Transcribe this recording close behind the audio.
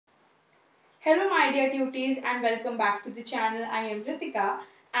Hello my dear tutees and welcome back to the channel. I am Ritika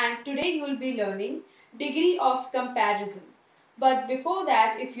and today you will be learning degree of comparison. But before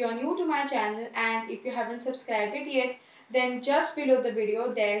that, if you are new to my channel and if you haven't subscribed it yet, then just below the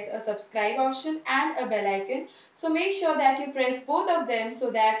video there's a subscribe option and a bell icon. So make sure that you press both of them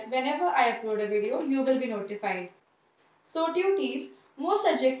so that whenever I upload a video you will be notified. So tutees, most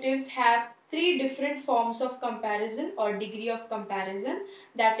adjectives have three different forms of comparison or degree of comparison,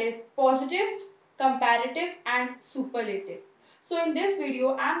 that is positive, comparative and superlative. So in this video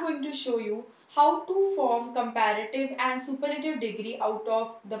I am going to show you how to form comparative and superlative degree out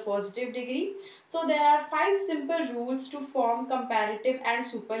of the positive degree. So there are 5 simple rules to form comparative and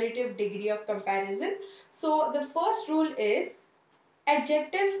superlative degree of comparison. So the first rule is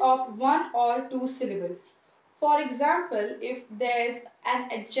adjectives of one or two syllables. For example, if there's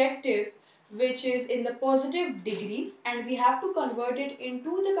an adjective which is in the positive degree and we have to convert it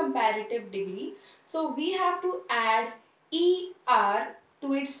into the comparative degree, so we have to add er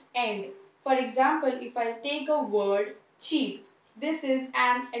to its end. For example, if I take a word cheap, this is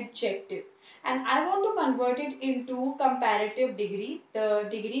an adjective and I want to convert it into comparative degree. The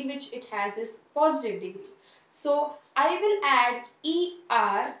degree which it has is positive degree. So I will add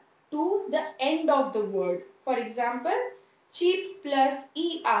er to the end of the word. For example, cheap plus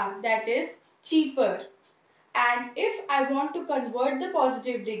er, that is cheaper. And if I want to convert the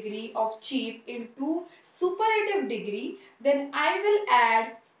positive degree of cheap into superlative degree, then I will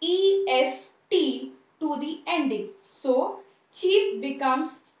add est to the ending. So cheap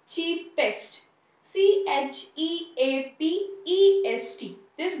becomes cheapest. cheapest.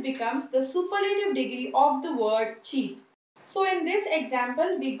 This becomes the superlative degree of the word cheap. So in this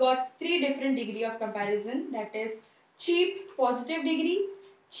example, we got three different degree of comparison, that is cheap positive degree,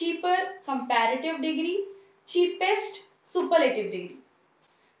 cheaper comparative degree, cheapest superlative degree.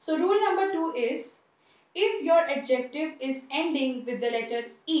 So rule number 2 is, if your adjective is ending with the letter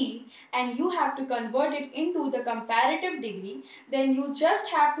E and you have to convert it into the comparative degree, then you just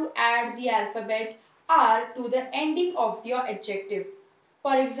have to add the alphabet R to the ending of your adjective.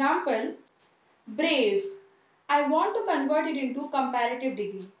 For example, brave. I want to convert it into comparative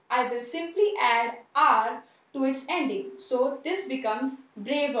degree. I will simply add R to its ending. So this becomes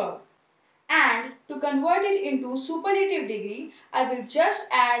braver. And to convert it into superlative degree, I will just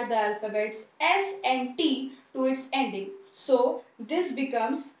add the alphabets S and T to its ending. So this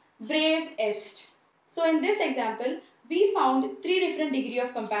becomes bravest. So in this example, we found three different degree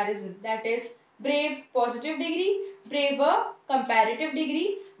of comparison, that is brave positive degree, braver comparative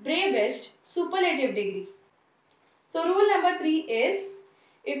degree, bravest superlative degree. So rule number 3 is,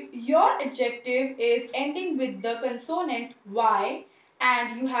 if your adjective is ending with the consonant Y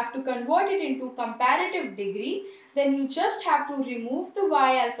and you have to convert it into comparative degree, then you just have to remove the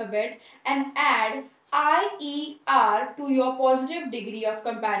Y alphabet and add IER to your positive degree of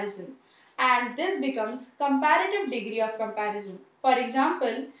comparison. And this becomes comparative degree of comparison. For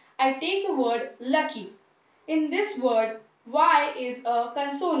example, I take the word lucky. In this word, Y is a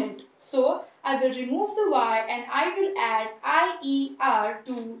consonant. So I will remove the Y and I will add IER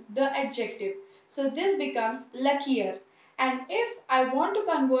to the adjective. So this becomes luckier. And if I want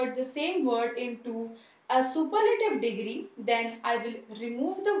to convert the same word into a superlative degree, then I will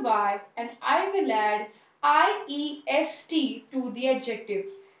remove the Y and I will add IEST to the adjective.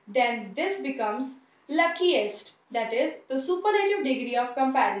 Then this becomes luckiest, that is the superlative degree of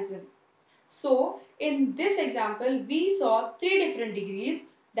comparison. So in this example, we saw three different degrees,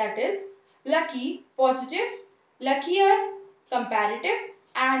 that is lucky, positive, luckier, comparative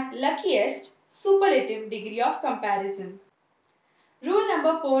and luckiest, superlative degree of comparison. Rule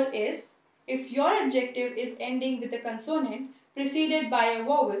number 4 is, if your adjective is ending with a consonant preceded by a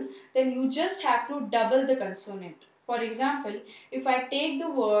vowel, then you just have to double the consonant. For example, if I take the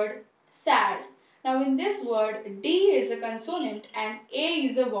word sad, now in this word D is a consonant and A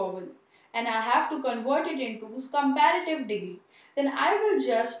is a vowel, and I have to convert it into comparative degree, then I will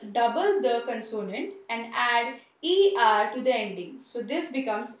just double the consonant and add ER to the ending. So this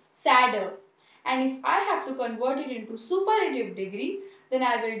becomes sadder. And if I have to convert it into superlative degree, then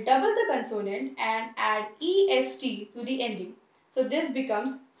I will double the consonant and add EST to the ending. So this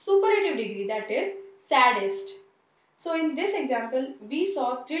becomes superlative degree, that is saddest. So in this example, we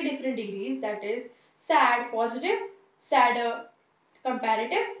saw three different degrees, that is sad positive, sadder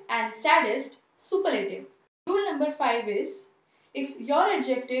comparative and saddest superlative. Rule number 5 is, if your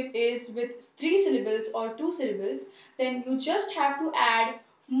adjective is with 3 syllables or 2 syllables, then you just have to add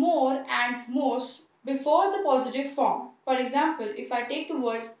more and most before the positive form. For example, if I take the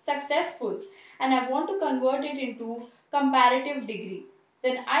word successful and I want to convert it into comparative degree,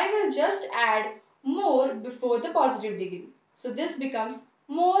 then I will just add more before the positive degree. So this becomes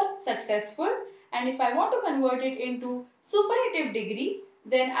more successful, and if I want to convert it into superlative degree,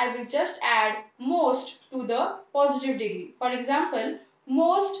 then I will just add most to the positive degree. For example,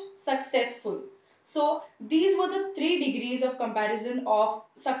 most successful. So these were the three degrees of comparison of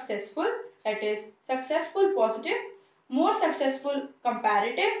successful, that is successful positive, more successful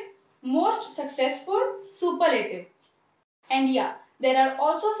comparative, most successful superlative. And yeah, there are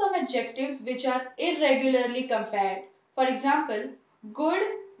also some adjectives which are irregularly compared. For example, good,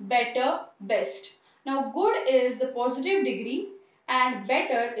 better, best. Now good is the positive degree and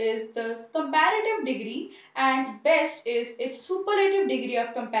better is the comparative degree and best is its superlative degree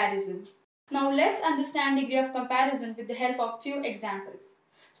of comparison. Now let's understand degree of comparison with the help of few examples.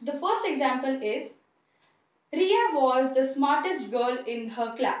 So the first example is Ria was the smartest girl in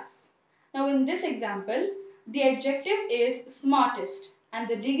her class. Now in this example, the adjective is smartest and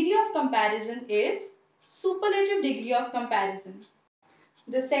the degree of comparison is superlative degree of comparison.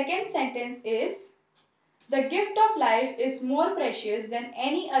 The second sentence is the gift of life is more precious than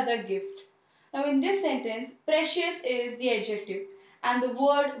any other gift. Now in this sentence, precious is the adjective and the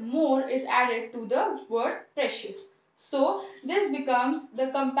word more is added to the word precious. So this becomes the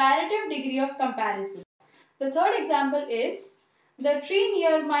comparative degree of comparison. The third example is the tree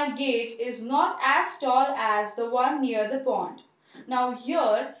near my gate is not as tall as the one near the pond. Now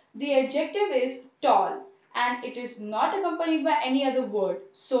here the adjective is tall and it is not accompanied by any other word.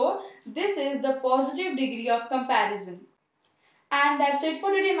 So this is the positive degree of comparison. And that's it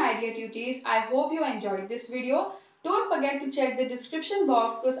for today, my dear tutees. I hope you enjoyed this video. Don't forget to check the description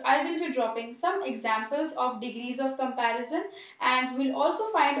box because I will be dropping some examples of degrees of comparison, and you will also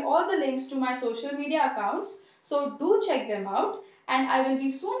find all the links to my social media accounts. So do check them out, and I will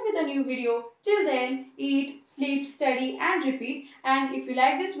be soon with a new video. Till then, eat, sleep, study and repeat. And if you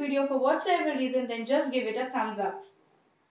like this video for whatsoever reason, then just give it a thumbs up.